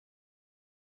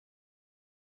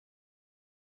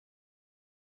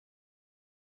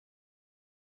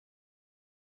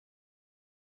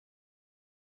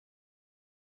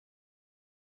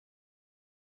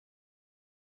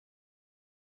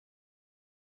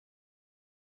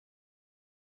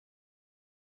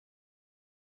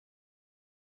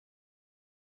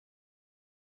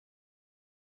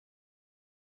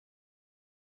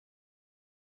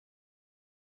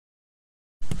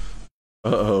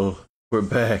Uh-oh, we're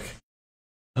back.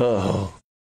 Oh,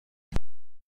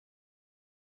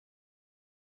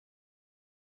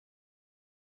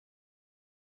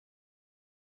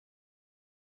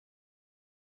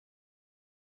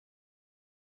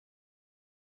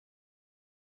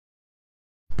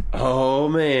 oh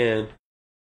man.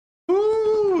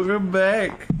 Ooh, we're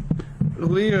back.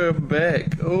 We are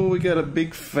back. Oh, we got a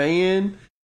big fan.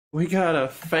 We got a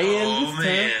fan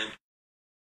this time.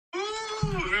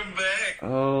 Ooh, we're back.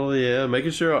 Oh yeah,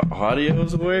 making sure our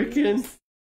audio's working.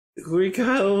 We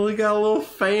got a little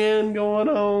fan going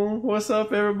on. What's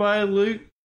up, everybody? Luke,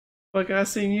 like I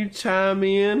seen you chime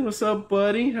in. What's up,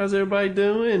 buddy? How's everybody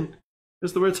doing?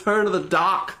 It's the return of the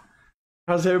doc.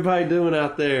 How's everybody doing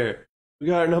out there? We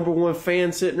got our number one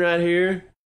fan sitting right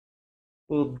here.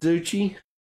 Little Doochie.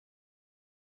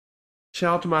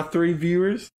 Shout out to my 3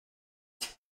 viewers.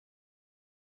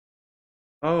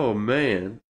 Oh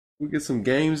man. We get some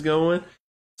games going.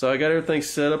 So I got everything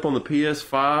set up on the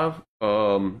PS5.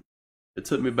 It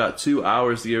took me about 2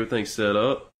 hours to get everything set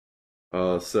up.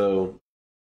 So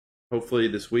hopefully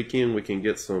this weekend we can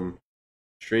get some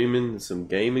streaming and some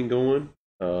gaming going.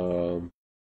 But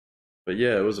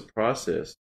yeah, it was a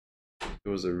process. It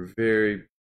was a very,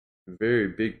 very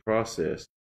big process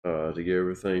to get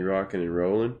everything rocking and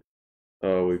rolling.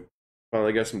 We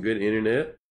finally got some good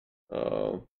internet.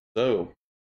 So,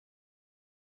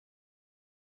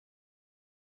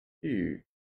 Ew,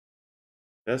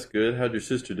 that's good. How'd your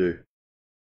sister do?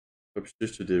 Hope your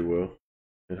sister did well.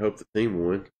 And hope the team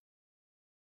won.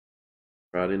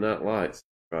 Friday Night Lights.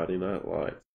 Friday Night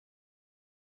Lights.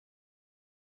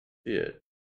 Shit.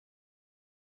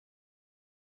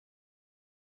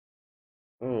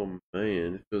 Oh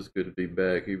man, it feels good to be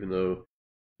back, even though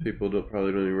people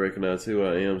probably don't even recognize who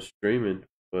I am streaming.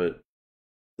 But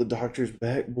the doctor's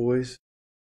back, boys.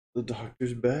 The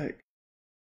doctor's back.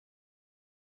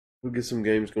 We'll get some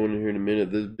games going in here in a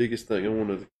minute. The biggest thing I want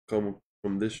to come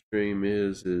from this stream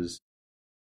is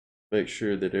make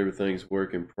sure that everything's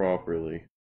working properly.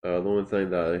 The only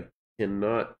thing that I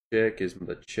cannot check is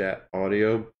the chat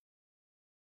audio.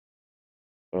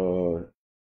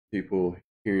 People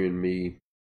hearing me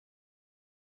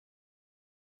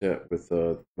chat with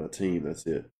my team. That's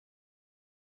it.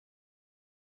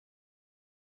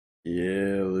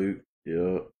 Yeah, Luke.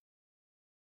 Yeah.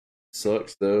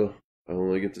 Sucks though. I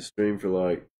only get to stream for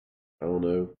like, I don't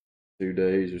know, 2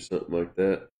 days or something like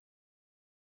that.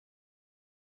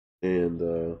 And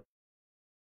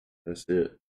that's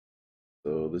it.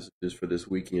 So this is just for this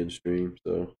weekend stream.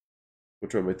 So we'll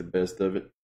try to make the best of it.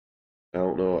 I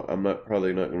don't know. I'm not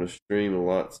probably not going to stream a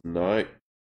lot tonight.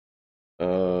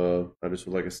 I just,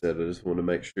 like I said, I just want to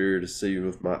make sure to see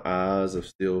with my eyes. I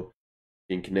still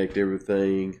can connect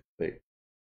everything, like,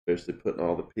 especially putting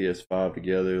all the PS5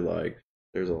 together. Like,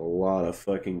 there's a lot of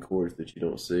fucking cords that you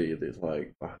don't see. There's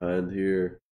like behind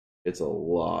here, it's a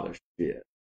lot of shit.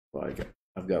 Like,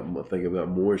 I think I've got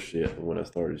more shit than when I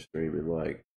started streaming.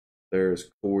 Like, there's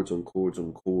cords on cords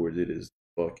on cords. It is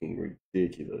fucking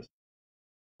ridiculous.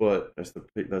 But that's the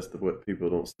what people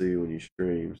don't see when you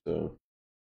stream. So,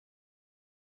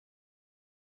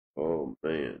 oh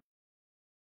man,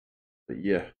 but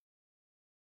yeah,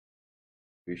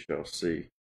 we shall see.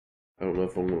 I don't know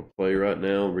if I'm going to play right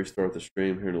now. Restart the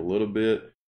stream here in a little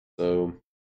bit. So,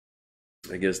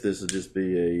 I guess this will just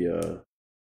be a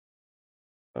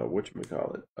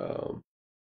whatchamacallit, a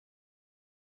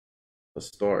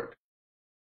start.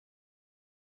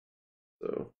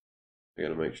 So, I got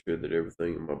to make sure that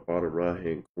everything in my bottom right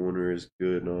hand corner is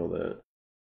good and all that.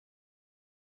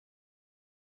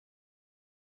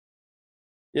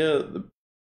 Yeah,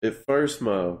 at first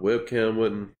my webcam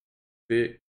wouldn't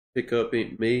pick up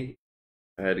me.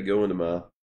 I had to go into my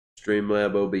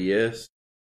Streamlab OBS.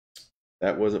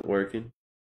 That wasn't working.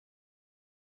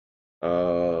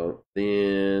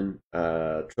 Then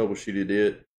I troubleshooted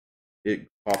it. It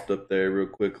popped up there real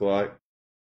quick, like.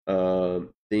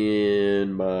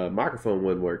 Then my microphone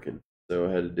wasn't working, so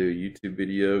I had to do a YouTube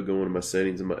video, go into my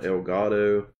settings in my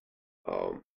Elgato.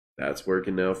 That's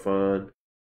working now fine.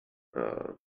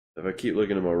 Uh, if I keep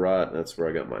looking to my right, that's where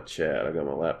I got my chat. I got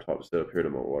my laptop set up here to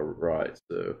my right,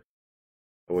 so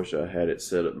I wish I had it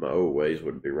set up. My old ways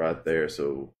would be right there,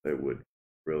 so it would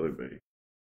really be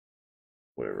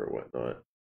whatever, whatnot.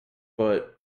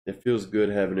 But it feels good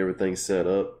having everything set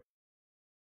up.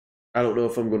 I don't know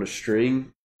if I'm going to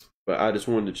stream, but I just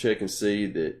wanted to check and see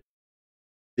that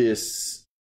this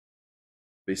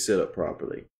be set up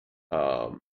properly.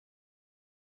 Um,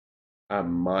 I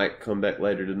might come back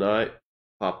later tonight,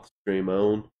 pop the stream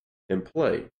on, and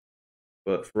play.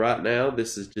 But for right now,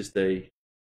 this is just a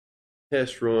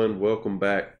test run, welcome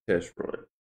back test run.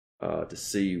 to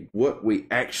see what we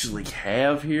actually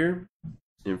have here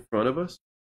in front of us.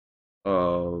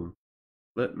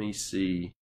 Let me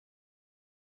see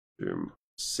if your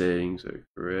settings are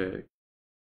correct.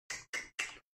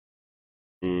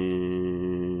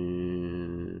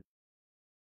 And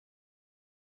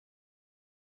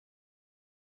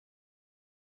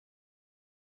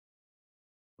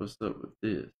what's up with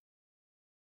this?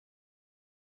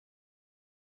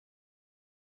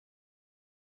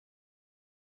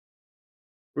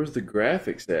 Where's the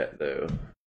graphics at, though?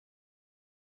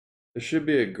 There should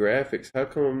be a graphics. How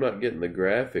come I'm not getting the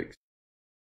graphics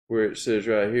where it says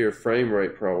right here, frame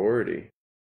rate priority?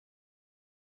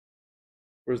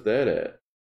 Where's that at?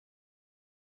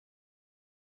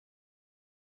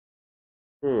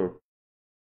 Huh.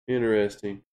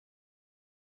 Interesting.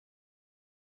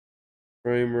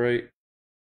 Frame rate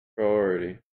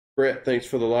priority. Brett, thanks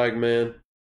for the like, man.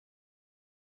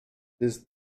 This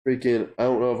freaking, I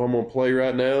don't know if I'm gonna play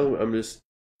right now. I'm just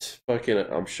fucking,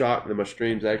 I'm shocked that my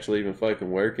stream's actually even fucking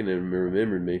working and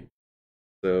remembered me.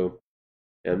 So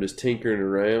I'm just tinkering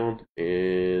around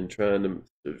and trying to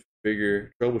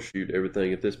troubleshoot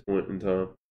everything at this point in time.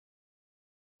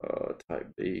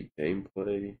 Type B,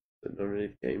 gameplay. Is it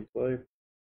underneath gameplay?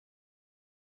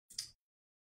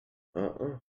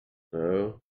 No.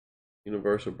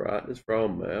 Universal brightness for all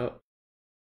map.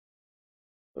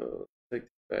 Take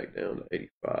this back down to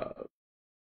 85.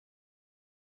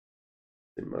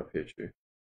 In my picture.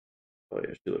 Oh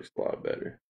yeah, she looks a lot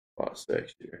better. A lot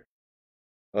sexier.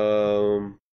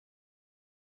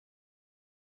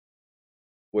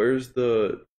 Where's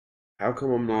the, how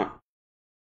come I'm not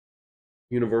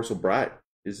universal bright?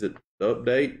 Is it the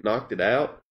update knocked it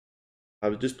out? I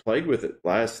was just played with it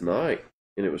last night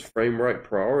and it was frame rate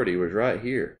priority was right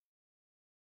here.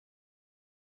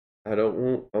 I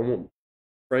want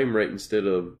frame rate instead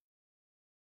of,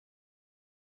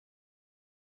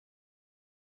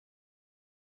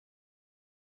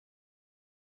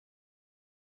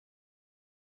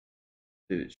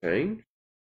 did it change?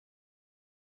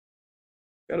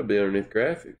 Gotta be underneath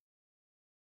graphics.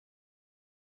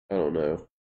 I don't know.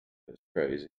 That's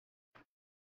crazy.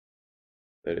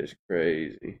 That is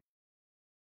crazy.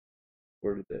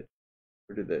 Where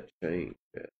did that change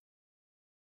at?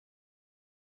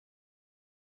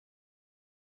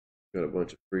 Got a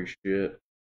bunch of free shit.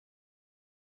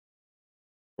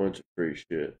 Bunch of free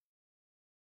shit.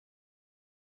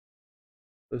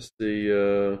 Let's see,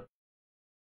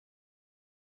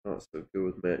 not so good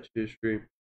with match history.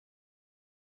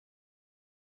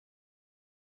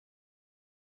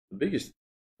 The biggest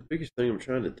thing I'm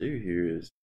trying to do here is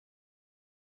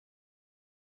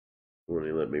when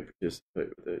they let me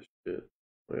participate with that shit.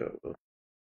 Well,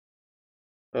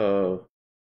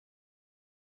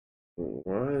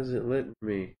 why is it letting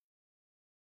me?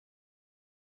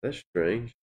 That's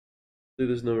strange. Do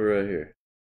this number right here.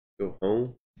 Go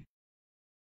home.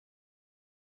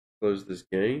 Close this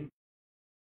game.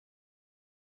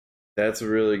 That's a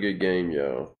really good game,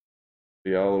 y'all.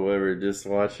 For y'all ever just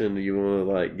watching, you want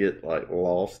to like get like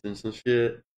lost in some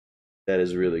shit. That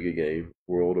is a really good game.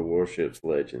 World of Warships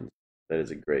Legends. That is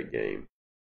a great game.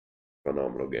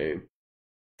 Phenomenal game.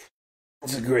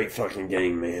 It's a great fucking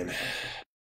game, man.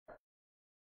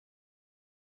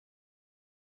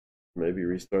 Maybe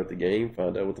restart the game,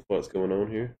 find out what the fuck's going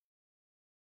on here.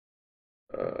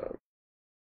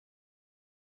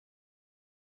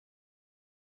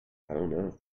 I don't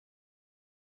know.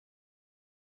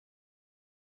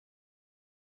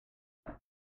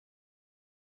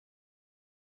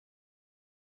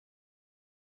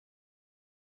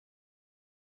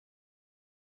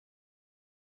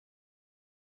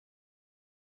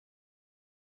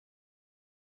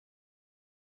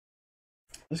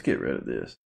 Let's get rid of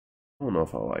this. I don't know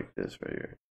if I like this right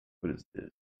here. What is this?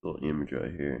 Little image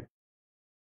right here.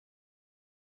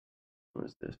 What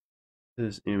is this?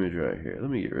 This image right here. Let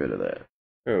me get rid of that.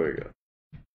 There we go.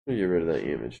 Let me get rid of that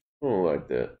image. I don't like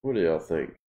that. What do y'all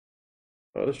think?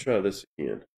 Let's try this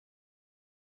again.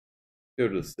 Go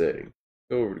to the settings.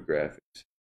 Go over to graphics.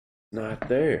 Not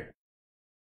there.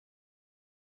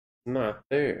 Not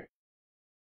there.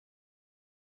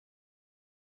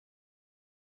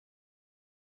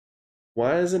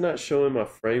 Why is it not showing my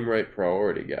frame rate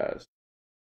priority, guys?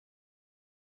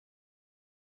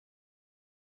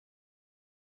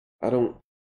 I don't.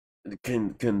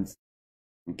 Can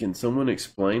someone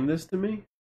explain this to me?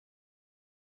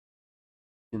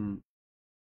 Can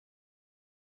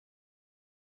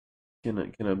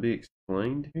can I be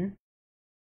explained here?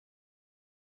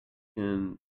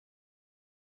 Can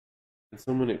can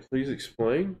someone please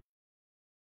explain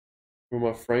where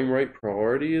my frame rate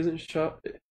priority isn't shot?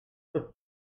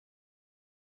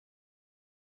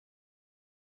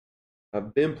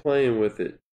 I've been playing with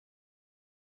it.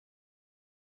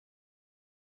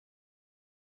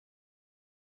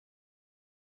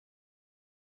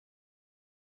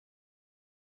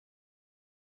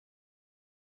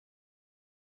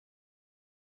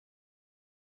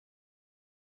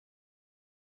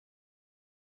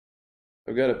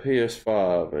 I've got a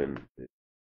PS5 and it's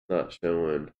not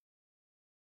showing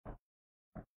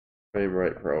frame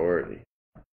rate priority.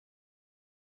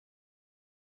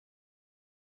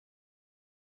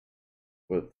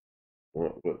 What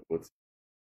what's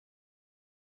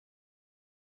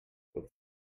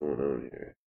going on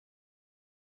here?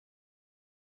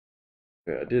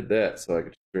 Okay, I did that so I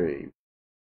could stream.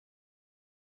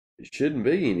 It shouldn't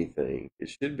be anything. It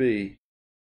should be.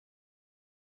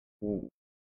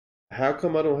 How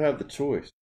come I don't have the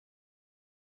choice?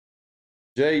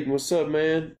 Jaden, what's up,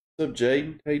 man? What's up,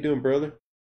 Jaden? How you doing, brother?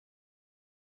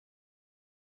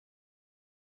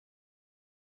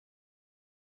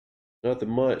 Nothing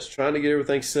much. Trying to get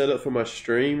everything set up for my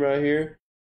stream right here.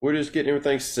 We're just getting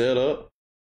everything set up.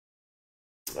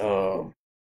 Um,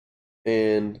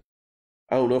 and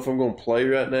I don't know if I'm gonna play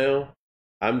right now.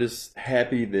 I'm just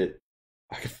happy that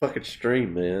I can fucking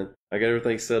stream, man. I got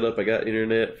everything set up. I got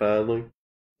internet finally,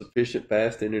 sufficient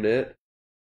fast internet.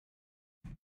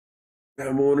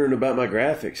 I'm wondering about my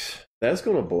graphics. That's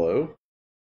gonna blow.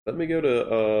 Let me go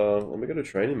to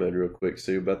training mode real quick.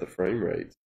 See about the frame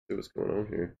rates. See what's going on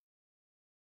here.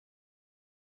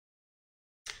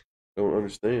 Don't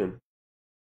understand.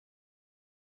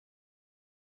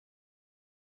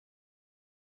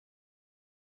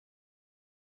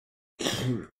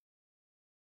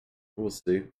 We'll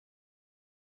see.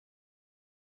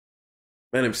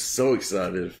 Man, I'm so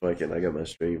excited. Fucking, I got my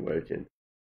stream working.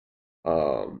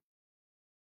 Um,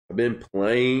 I've been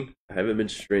playing. I haven't been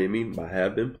streaming, but I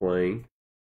have been playing.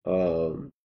 Um,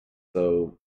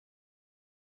 so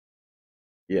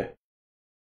yeah,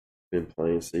 been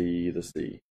playing. See, let's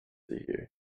see here.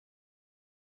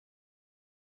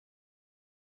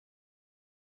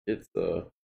 It's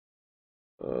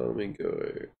let me go.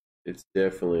 It's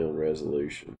definitely on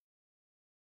resolution.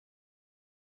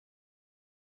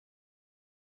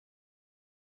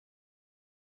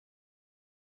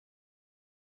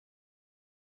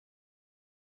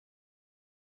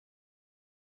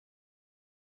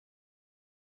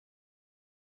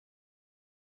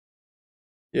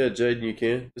 Yeah, Jaden, you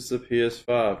can. This is a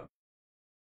PS5.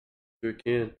 You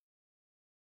can.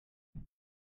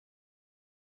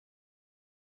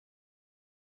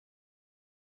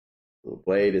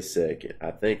 Wait a second.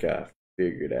 I think I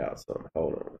figured out something.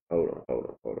 Hold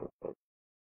on.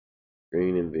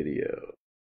 Screen and video.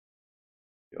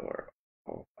 You're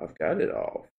off. I've got it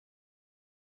off.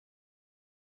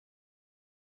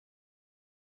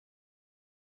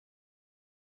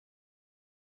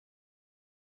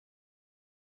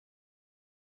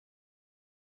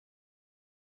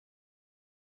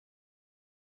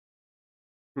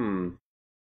 Hmm.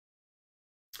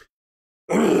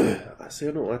 I see.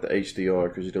 I don't like the HDR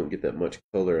because you don't get that much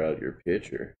color out of your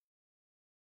picture.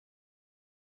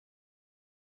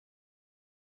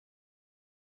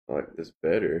 I like this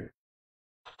better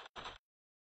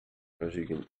because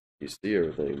you see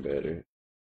everything better.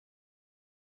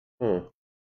 Huh.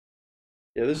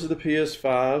 Yeah, this is the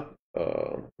PS5.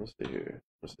 Let's see here.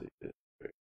 Let's see.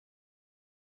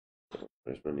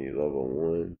 There's my new level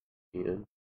one in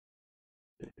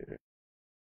here.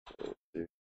 Level two,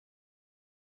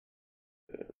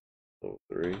 level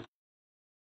three.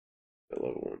 Got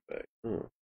level one back. Huh.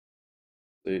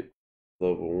 See,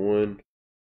 level one,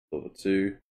 level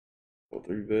two, level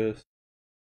three vest.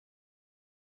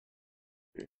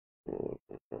 Oh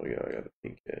yeah, I got a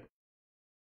pink hat.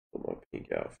 My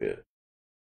pink outfit.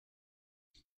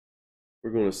 We're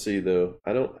gonna see though.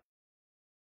 I don't.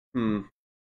 Hmm.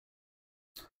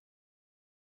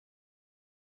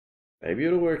 Maybe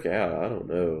it'll work out. I don't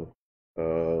know.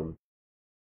 Um.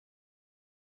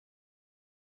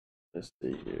 Let's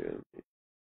see here.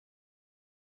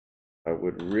 I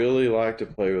would really like to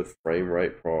play with frame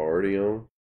rate priority on.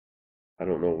 I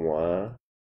don't know why.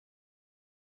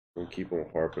 I'm gonna keep on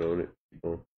harping on it. Keep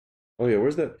on. Oh yeah,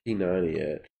 where's that P90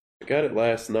 at? I got it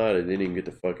last night. I didn't even get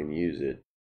to fucking use it.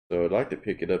 So I'd like to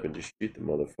pick it up and just shoot the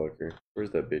motherfucker. Where's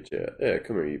that bitch at? Yeah,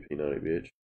 come here, you P90 bitch.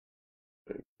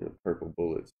 Purple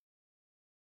bullets.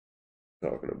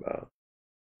 Talking about.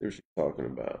 Who's she talking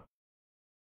about?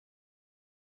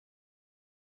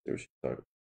 Who's she talking?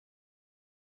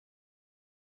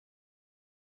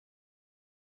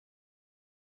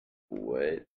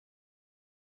 What?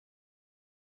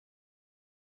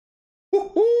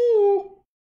 Woohoo!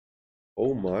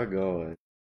 Oh my god.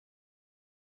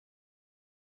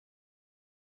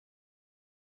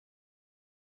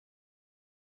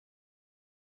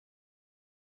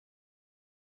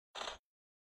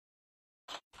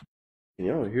 Can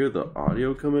y'all hear the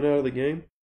audio coming out of the game?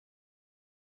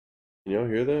 Can y'all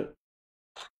hear that?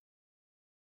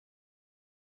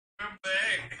 I'm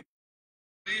back.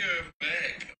 We are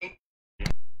back.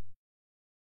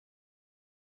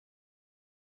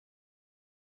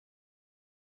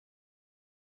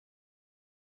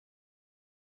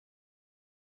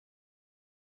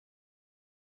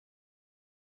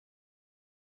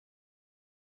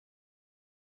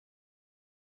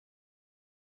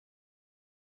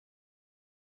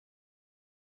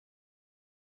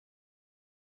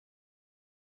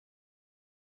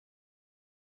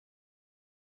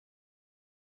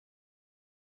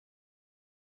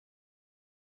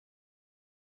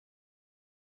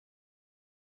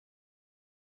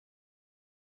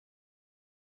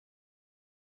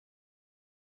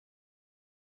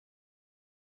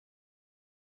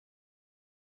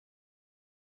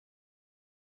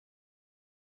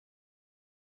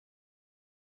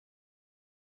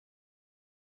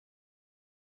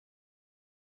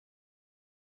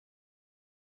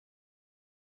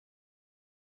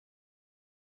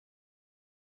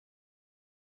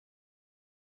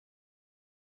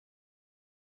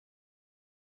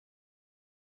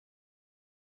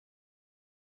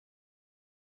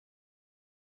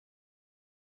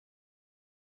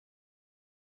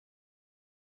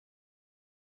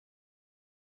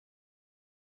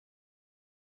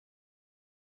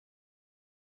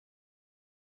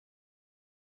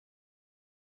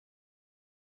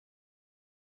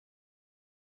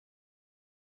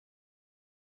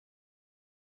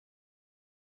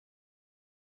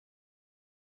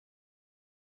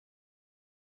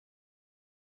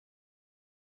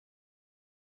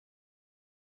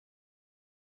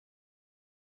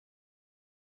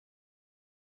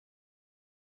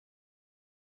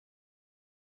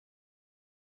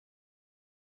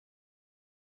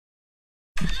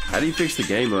 How do you fix the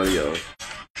game audio?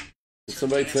 Can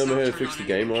somebody tell me how to fix the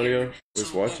game audio?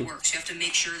 Who's watching? You have to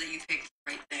make sure that you pick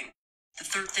the right thing. The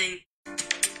third thing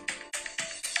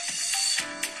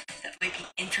that might be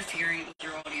interfering with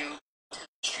your audio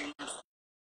stream.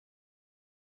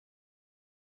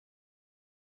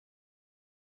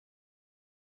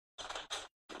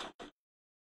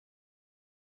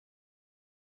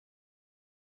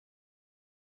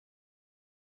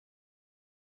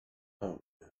 Oh.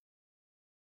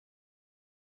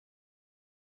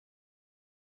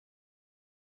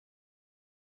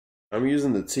 I'm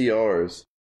using the TRs.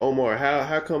 Omar,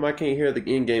 how come I can't hear the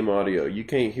in-game audio? You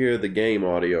can't hear the game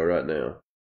audio right now.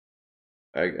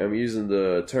 I'm using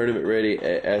the tournament ready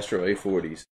at Astro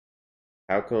A40s.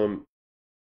 How come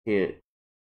can't?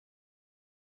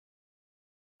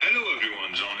 Hello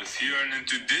everyone, Jonas here, and in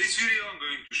today's video I'm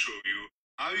going to show you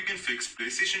how you can fix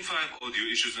PlayStation 5 audio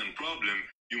issues and problem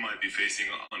you might be facing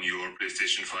on your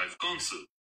PlayStation 5 console.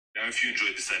 Now if you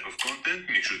enjoyed this type of content,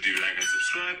 make sure to leave a like and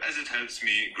subscribe as it helps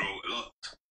me grow a lot.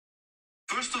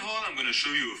 First of all, I'm going to show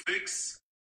you a fix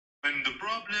when the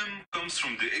problem comes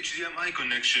from the HDMI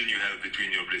connection you have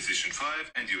between your PlayStation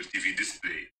 5 and your TV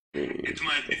display. It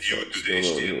might be due to the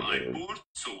HDMI port,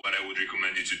 so what I would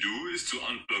recommend you to do is to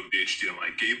unplug the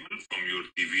HDMI cable from your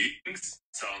TV,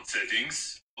 sound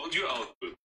settings, audio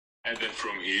output, and then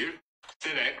from here,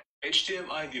 select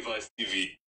HDMI device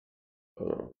TV.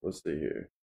 Let's see here.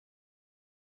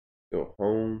 Go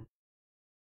home.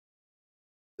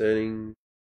 Settings.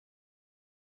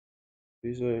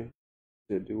 What do you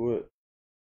say? Do what?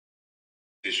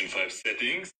 PlayStation 5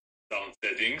 settings, sound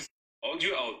settings,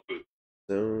 audio output.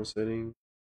 Sound settings.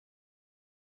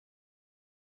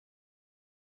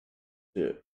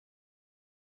 Shit.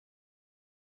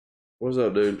 What's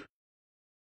up, dude?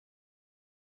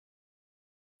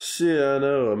 Shit, I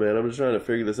know, man. I'm just trying to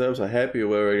figure this out. I'm so happy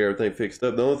with everything fixed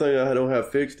up. The only thing I don't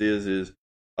have fixed is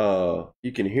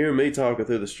you can hear me talking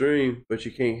through the stream, but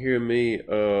you can't hear me.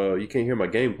 You can't hear my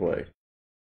gameplay.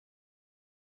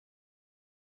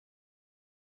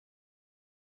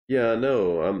 Yeah, I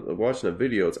know. I'm watching a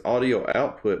video. It's audio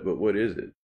output, but what is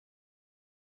it?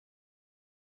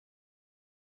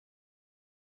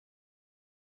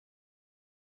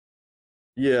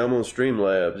 Yeah, I'm on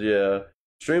Streamlabs. Yeah,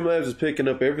 Streamlabs is picking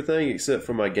up everything except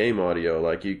for my game audio.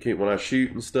 Like you can't when I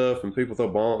shoot and stuff, and people throw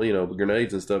bomb,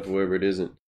 grenades and stuff, or whatever it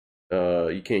isn't.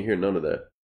 You can't hear none of that.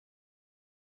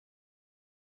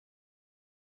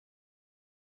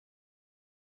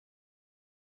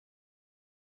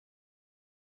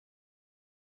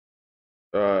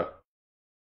 Uh,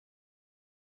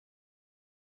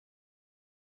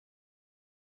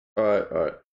 all right, all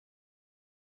right,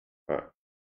 all right.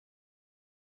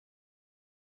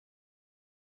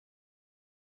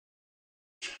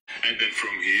 And then from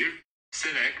here,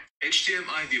 select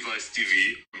HDMI device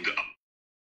TV on the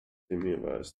me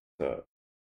advice. Top.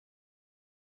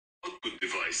 Output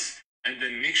device, and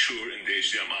then make sure in the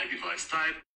HDMI device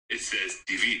type it says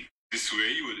TV. This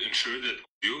way you will ensure that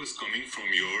audio is coming from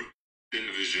your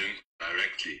television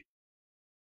directly.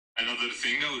 Another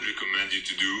thing I would recommend you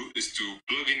to do is to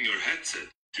plug in your headset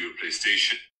to your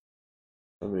PlayStation.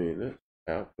 I mean, that's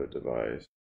output device.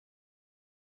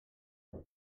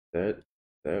 That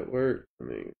worked. I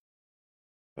mean,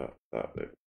 stop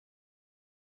it.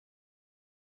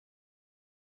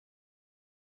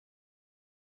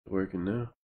 Working now.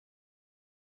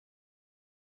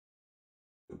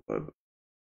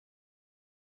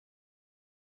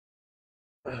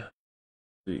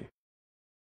 See.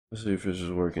 Let's see if this is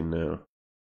working now.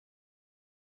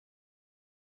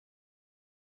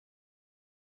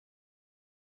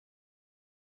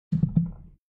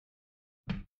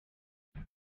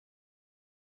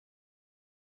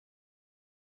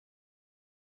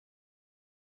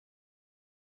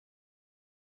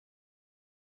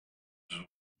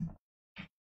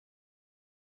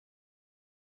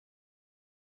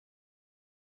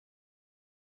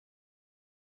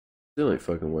 Still ain't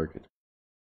fucking working.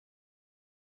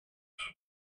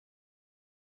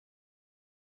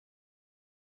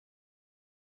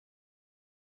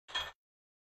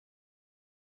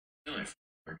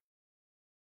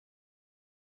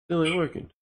 Still ain't working.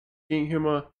 Can't hear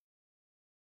my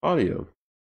audio.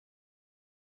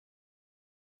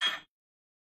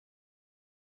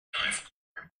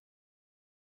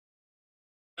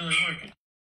 Still ain't working.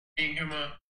 Can't hear my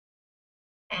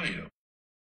audio.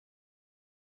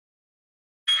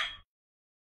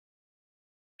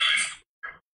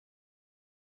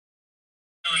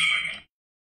 Still ain't working.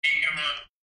 Can't hear my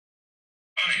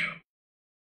audio.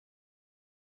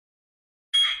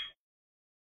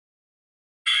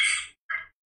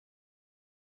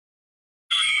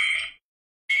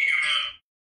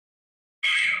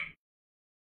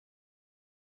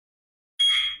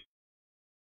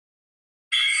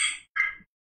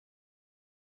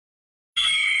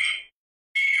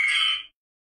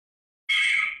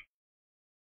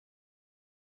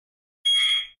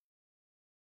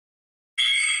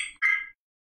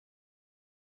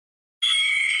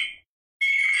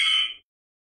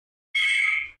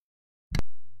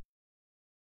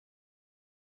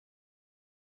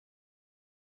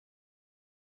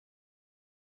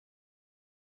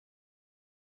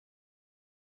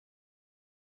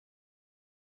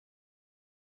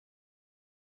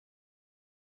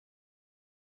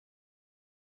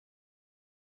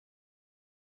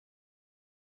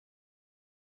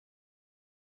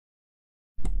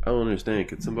 I don't understand.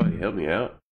 Could somebody help me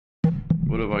out?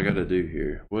 What have I got to do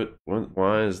here?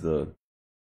 Why is you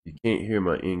can't hear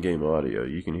my in-game audio?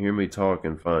 You can hear me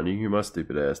talking fine. You can hear my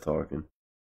stupid ass talking.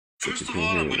 First of all,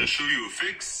 I'm going to show you a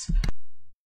fix.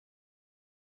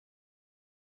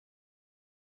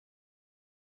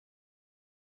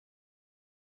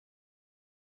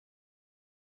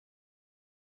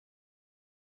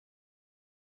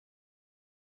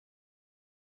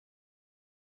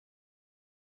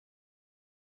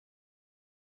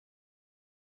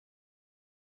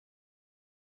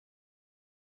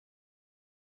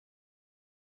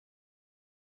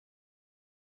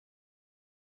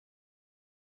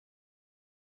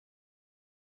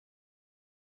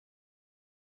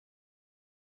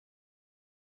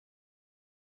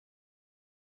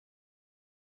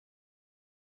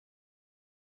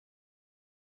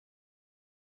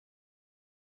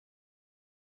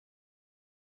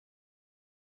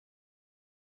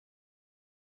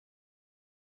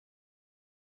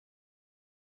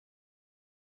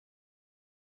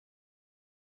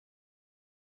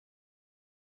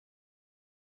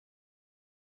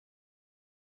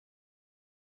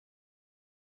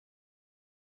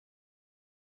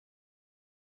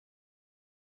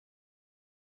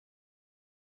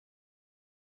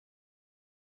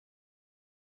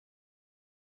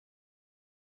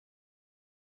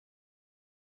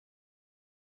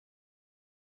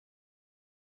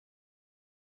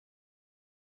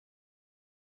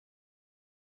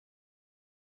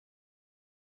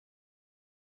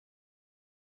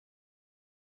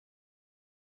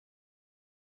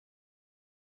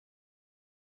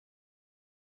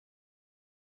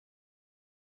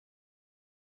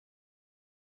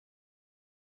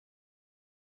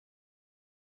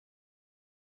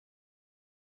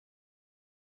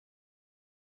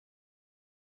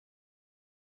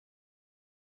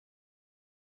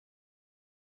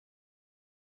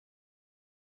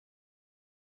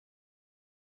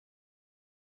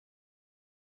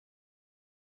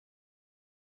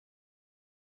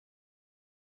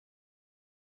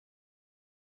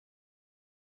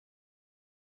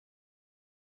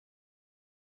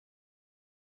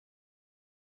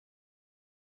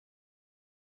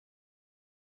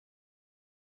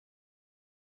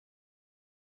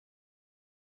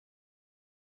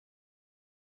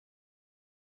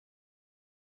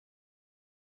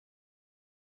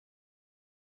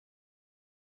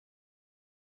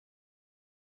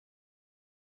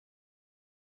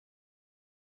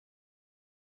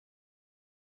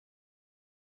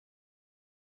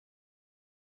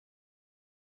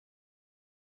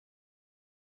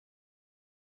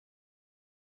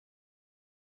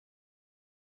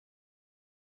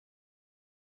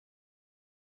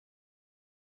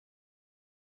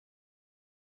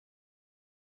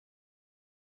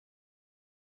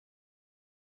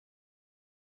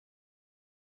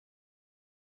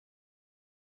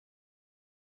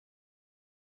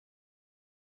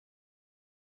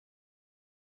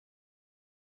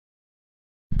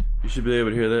 You should be able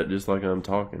to hear that just like I'm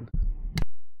talking.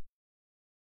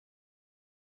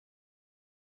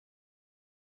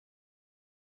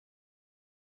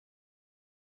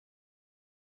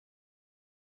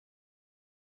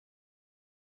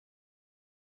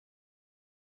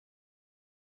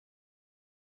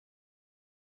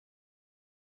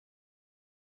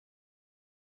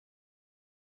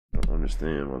 I don't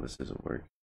understand why this isn't working.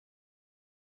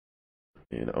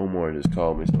 And Omar just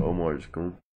called me, so Omar just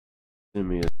gonna send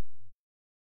me a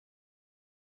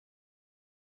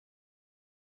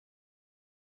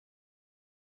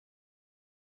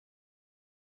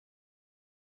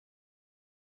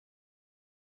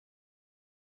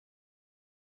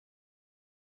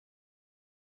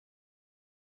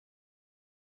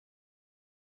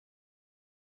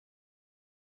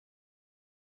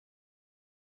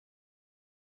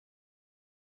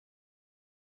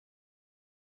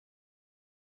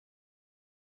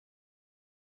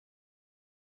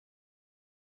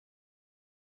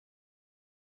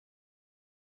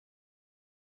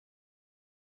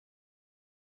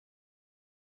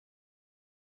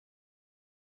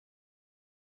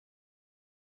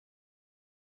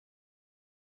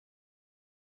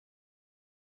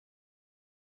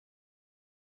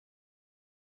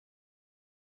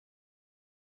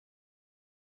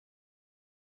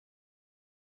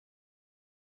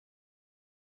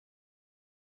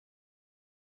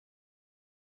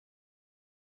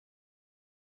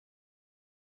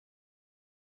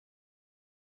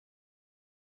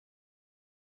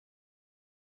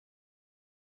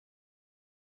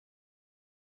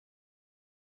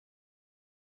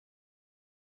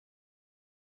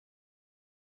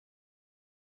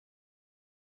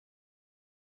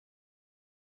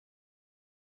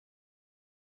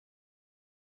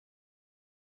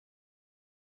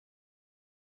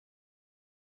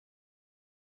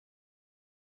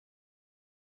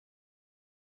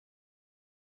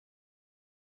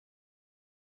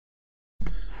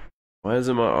Why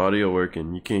isn't my audio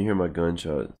working? You can't hear my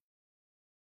gunshot.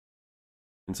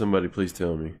 Can somebody please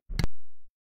tell me?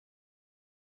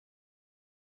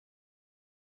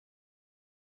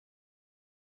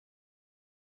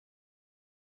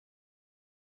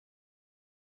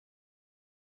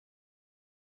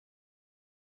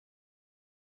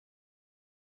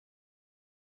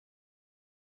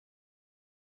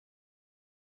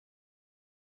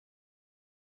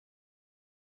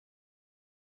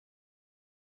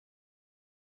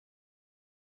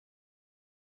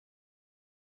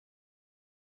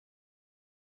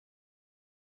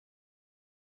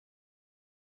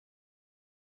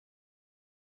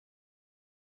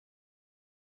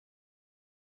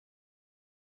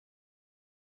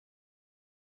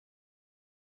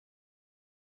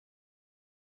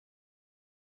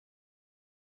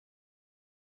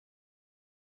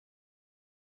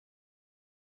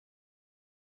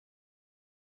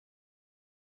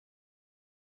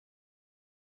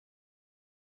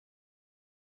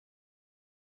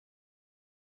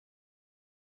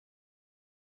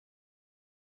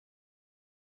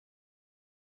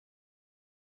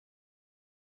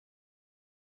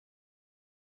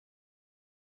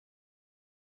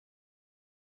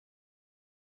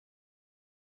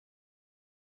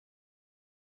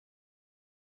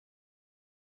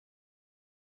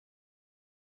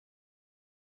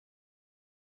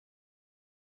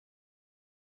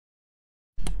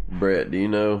 Brett, do you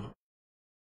know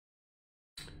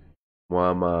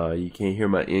why you can't hear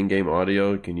my in-game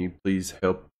audio? Can you please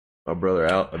help my brother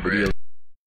out? A video.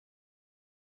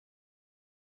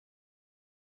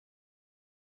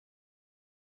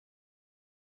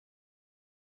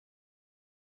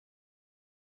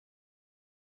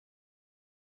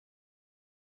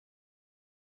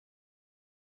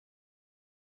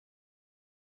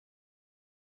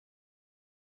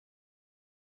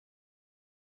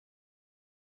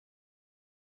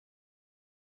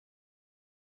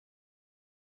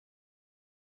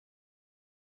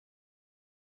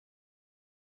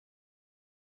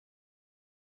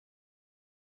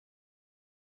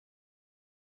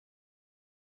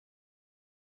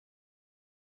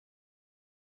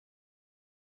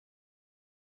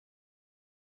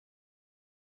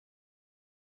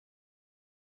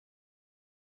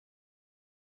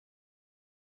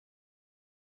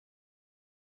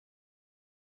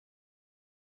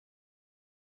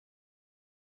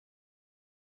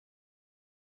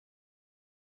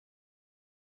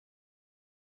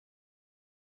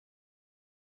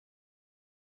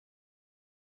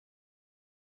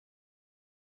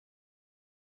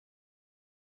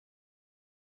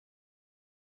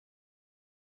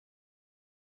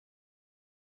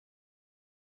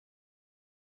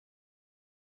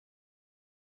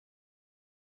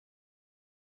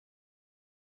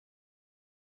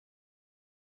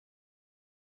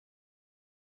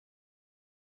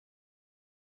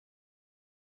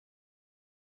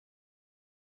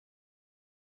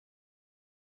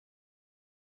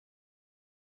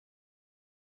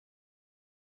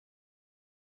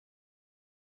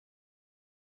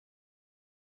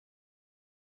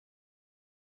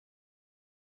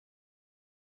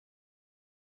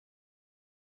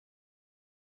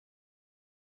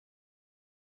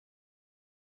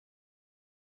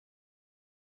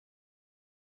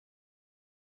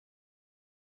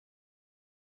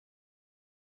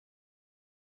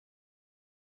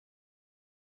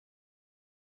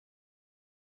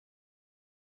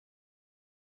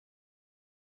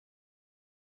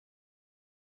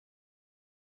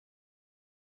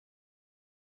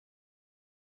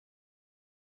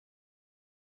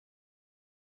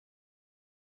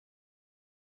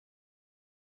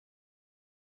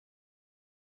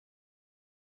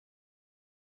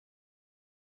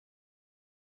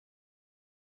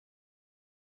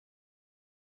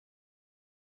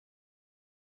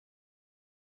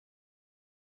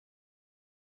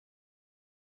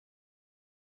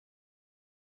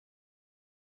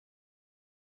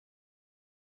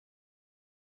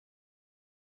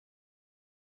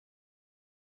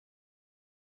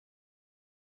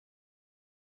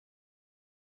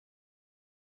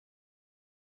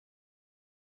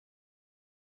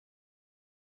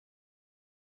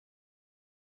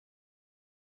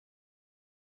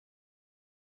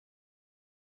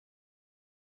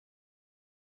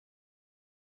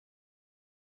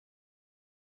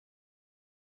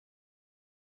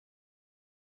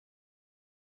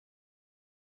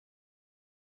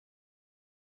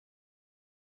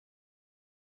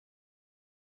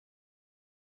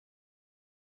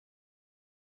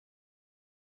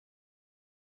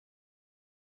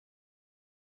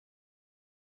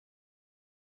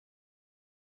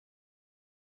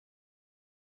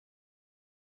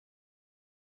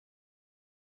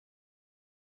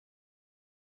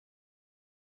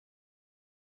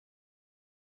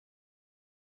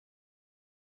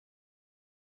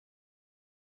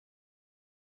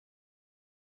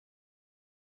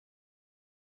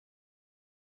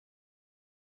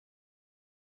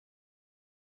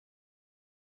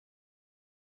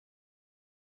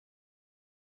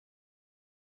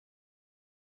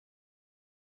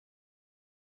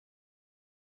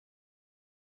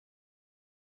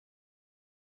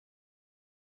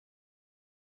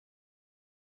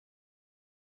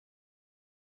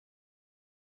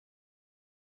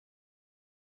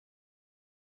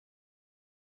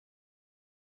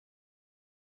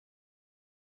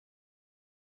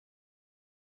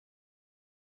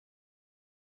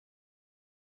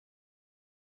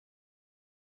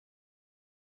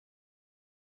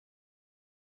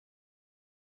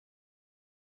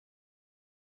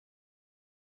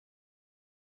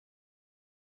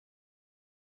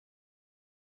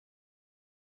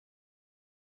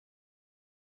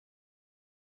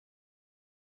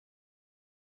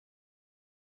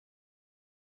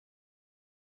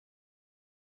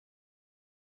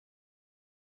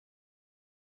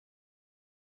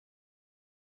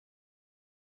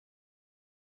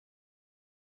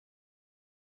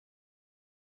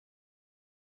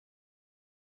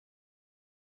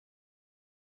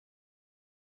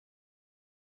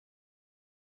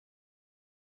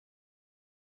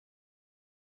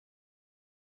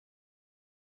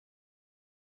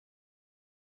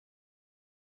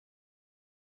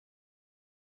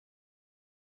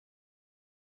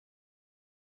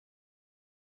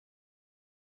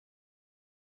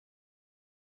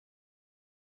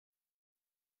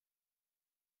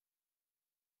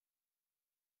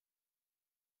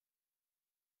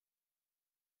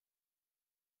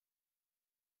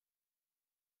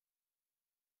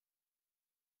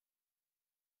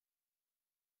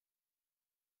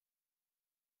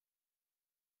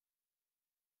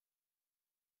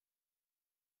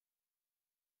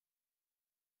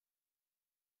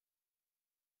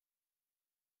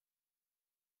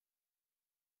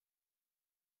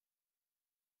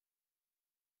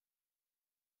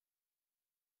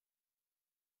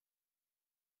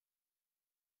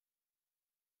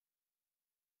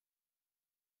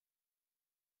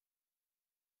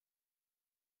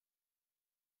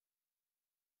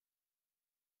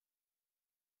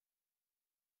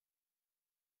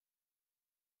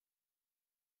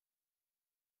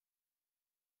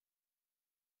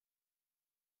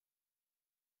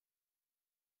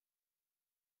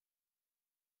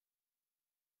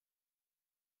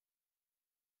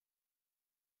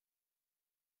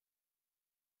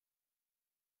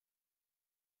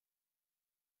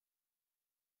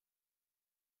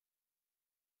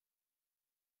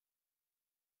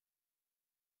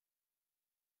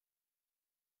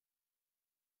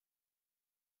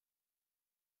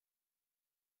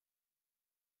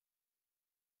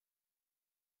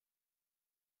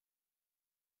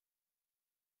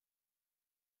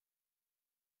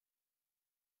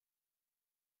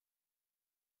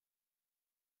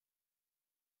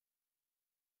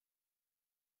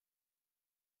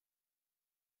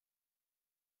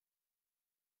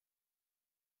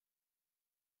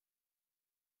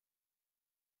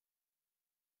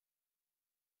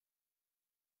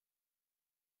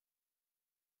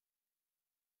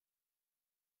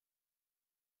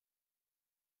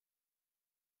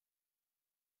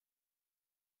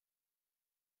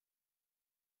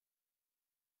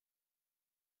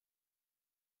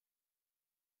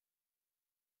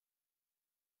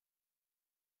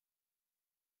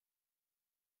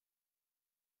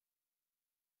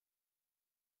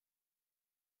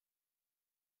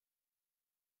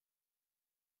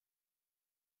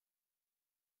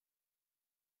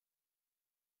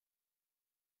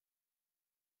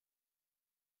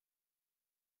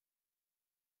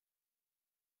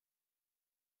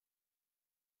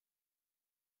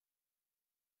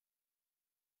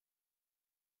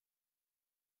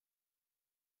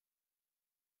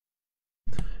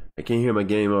 I can't hear my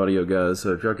game audio, guys,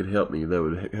 so if y'all could help me, that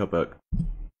would help out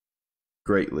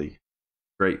greatly.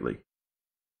 Greatly.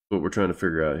 What we're trying to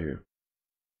figure out here.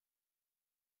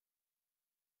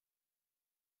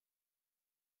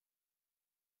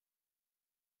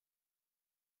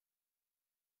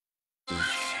 The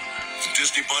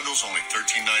Disney bundle's only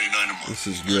 $13.99 a month. This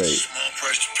is great. That's a small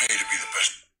price to pay to be the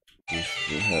best.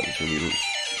 What happens when you...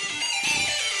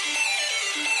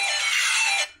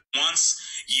 Once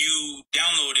you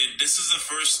download it, this is the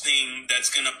first thing that's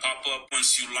going to pop up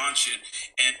once you launch it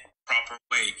in a proper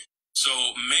way. So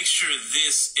make sure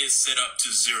this is set up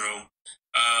to 0.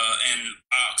 And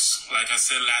aux, like I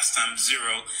said last time, 0.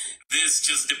 This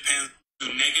just depends to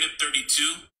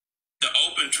 -32, the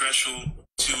open threshold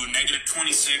to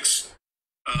 -26,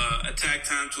 attack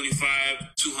time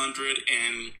 25, 200,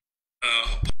 and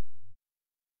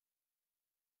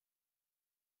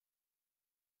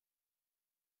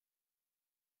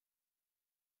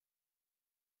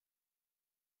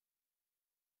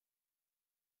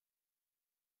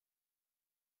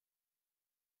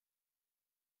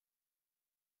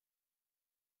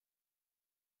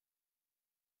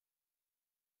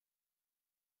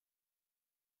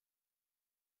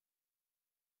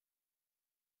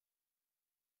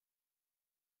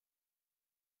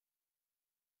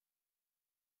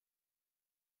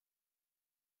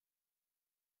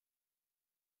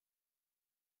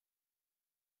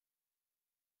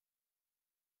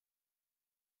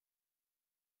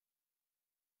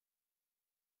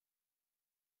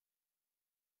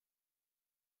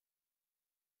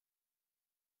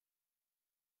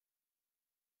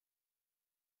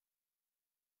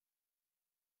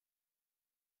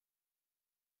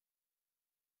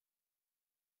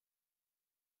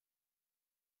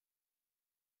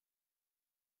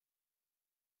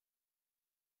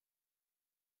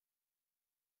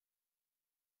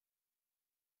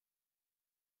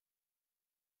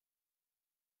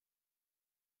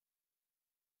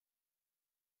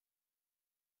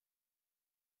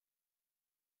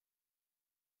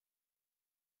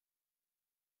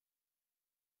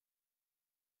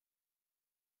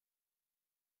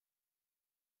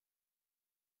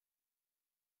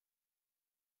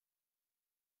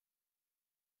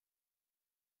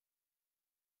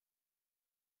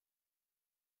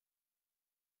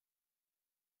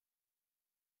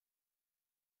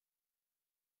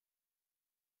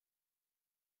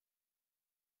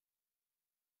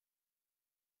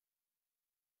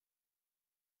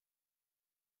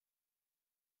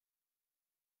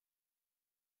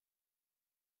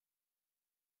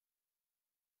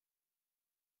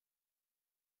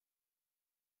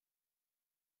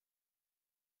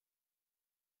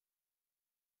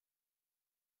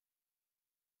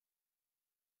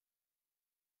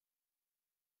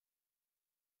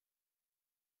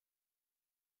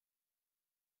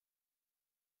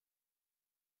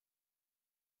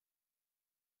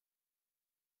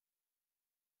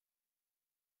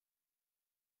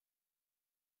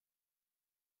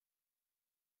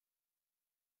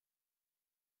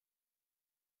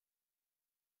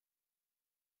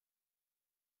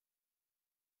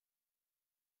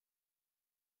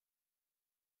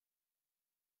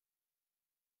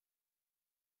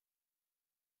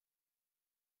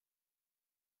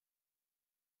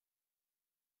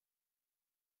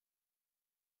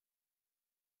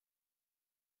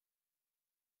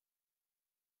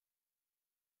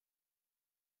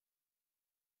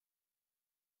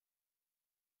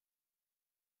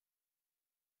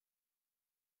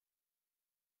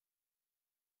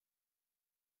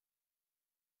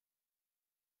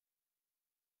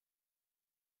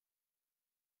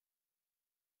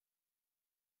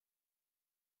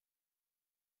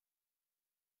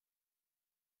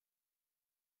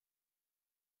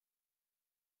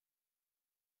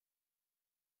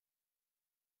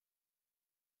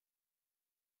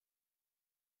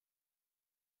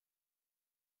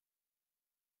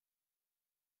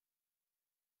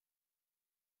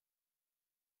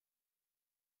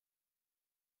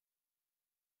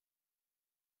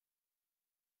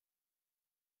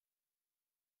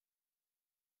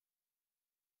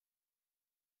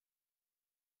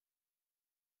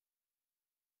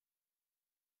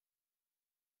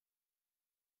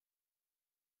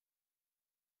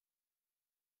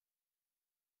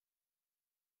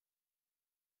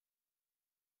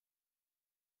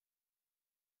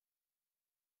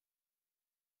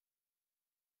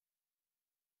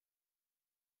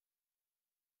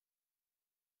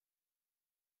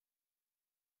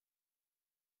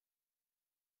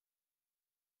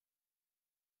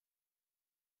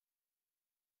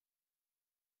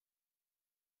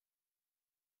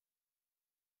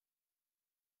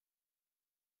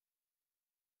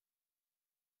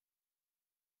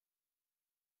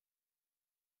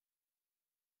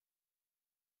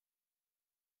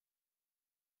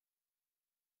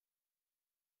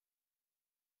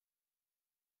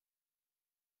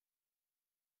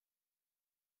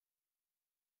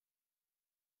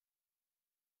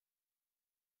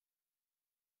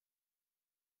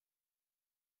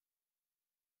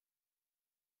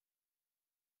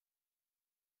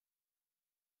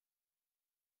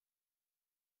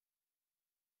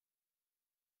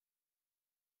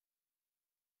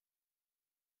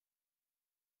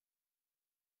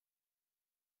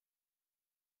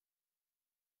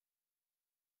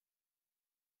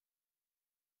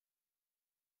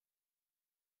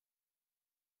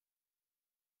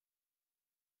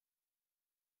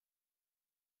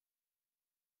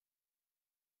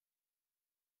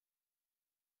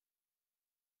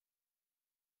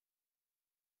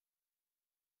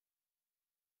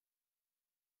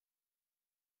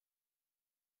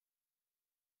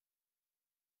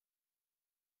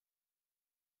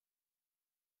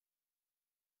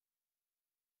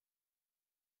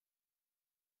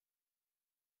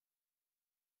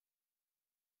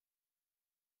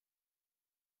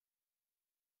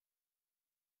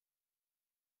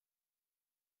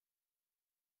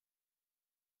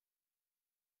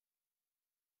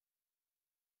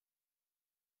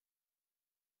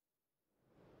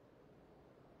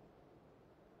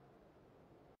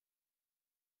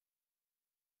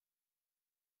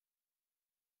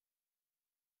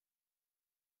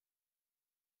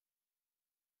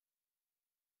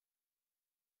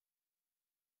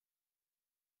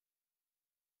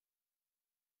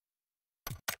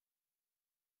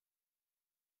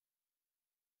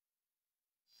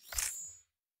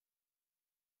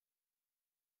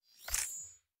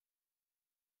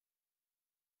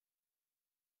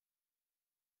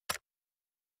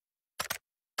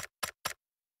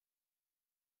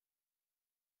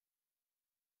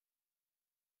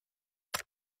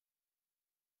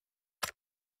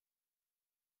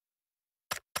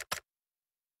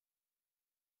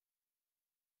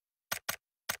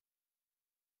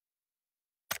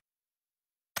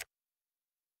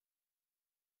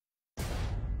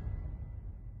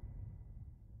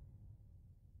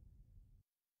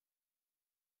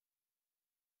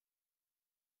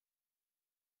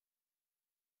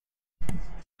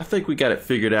I think we got it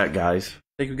figured out, guys. I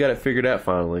think we got it figured out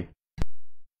finally.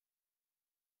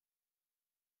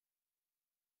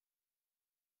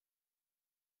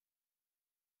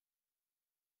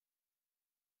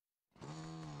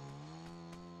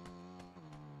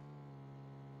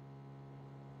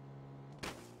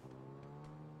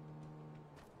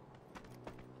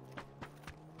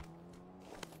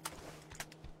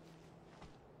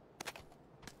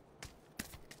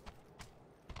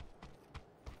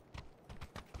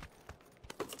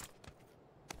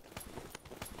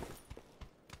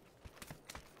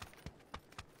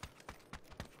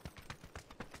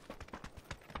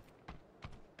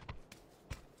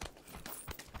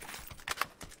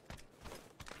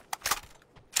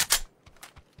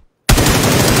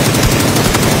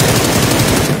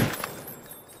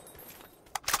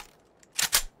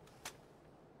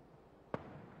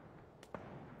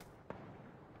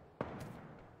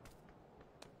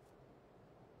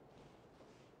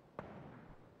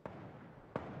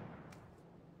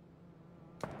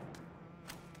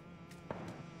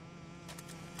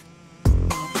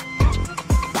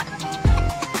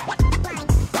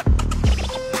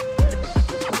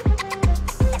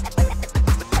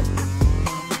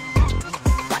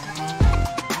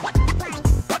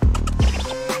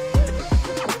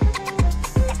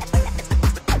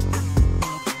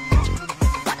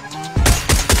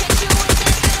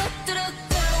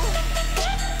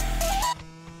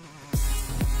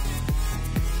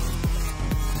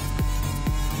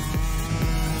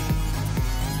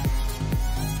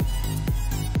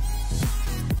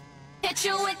 Hit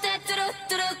you with that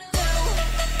do-do-do-do-do.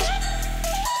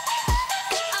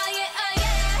 Ah, yeah, ah,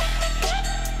 yeah.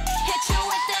 Hit you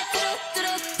with that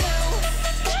do-do-do-do-do.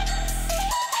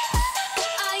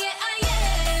 Ah, yeah, ah, yeah.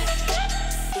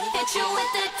 Hit you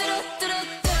with that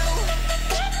do-do-do-do-do.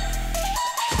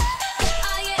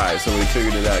 Ah, yeah, Alright, so we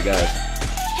figured it out, guys.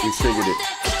 We figured it.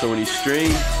 So when you stream,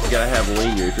 you gotta have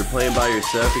linear. If you're playing by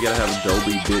yourself, you gotta have a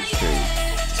Dolby bit stream.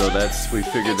 So we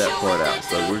figured that part out.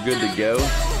 So we're good to go.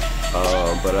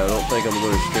 But I don't think I'm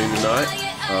going to stream tonight.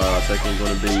 I think I'm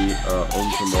going to be on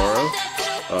tomorrow.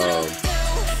 I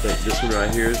think this one right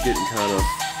here is getting kind of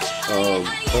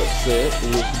upset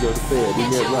and wants to go to bed. Isn't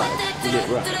that right? Isn't that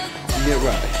right? Isn't that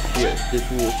right? Yes, this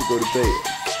one wants to go to bed.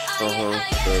 So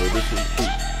this one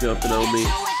keeps jumping on me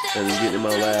and getting in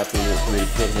my lap and wants me to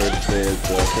put her to bed.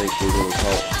 So I think we're going to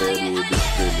call it bed and we'll be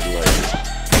streaming later.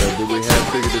 So did we have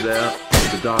figured it out?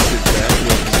 The doc is back.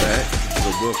 Welcome back. So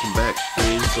welcome back,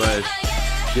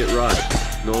 stream/get right.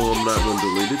 No, I'm not going to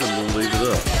delete it. I'm going to leave it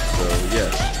up. So yeah,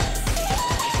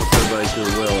 hope everybody's doing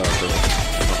well out there.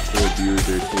 My 4 viewers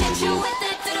there tuning in.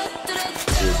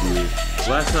 4 viewers.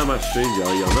 Last time I streamed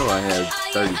y'all know I had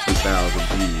 32,000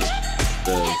 views.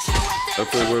 So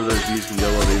hopefully where those views can go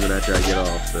up even after I get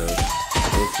off. So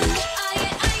we'll see.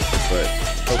 But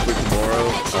hopefully tomorrow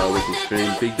we can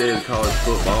stream. Big day of college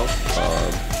football.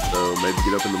 So maybe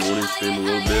get up in the morning, stream a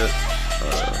little bit.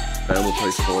 Bama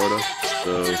plays Florida,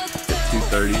 so at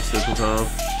 2:30 Central Time.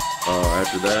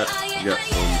 After that, we got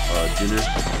some dinner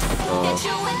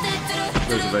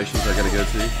reservations I gotta go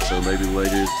to. So maybe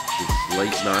later,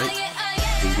 late night,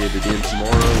 we can get it in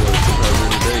tomorrow or sometime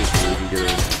during the day, so we can get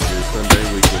Sunday.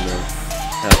 We can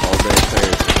have all day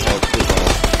affairs for college football.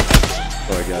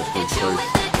 Sorry guys, for the first.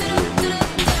 But it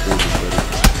was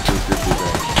good to do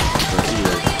that. But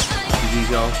anyway, GG's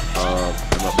y'all.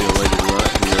 I'm up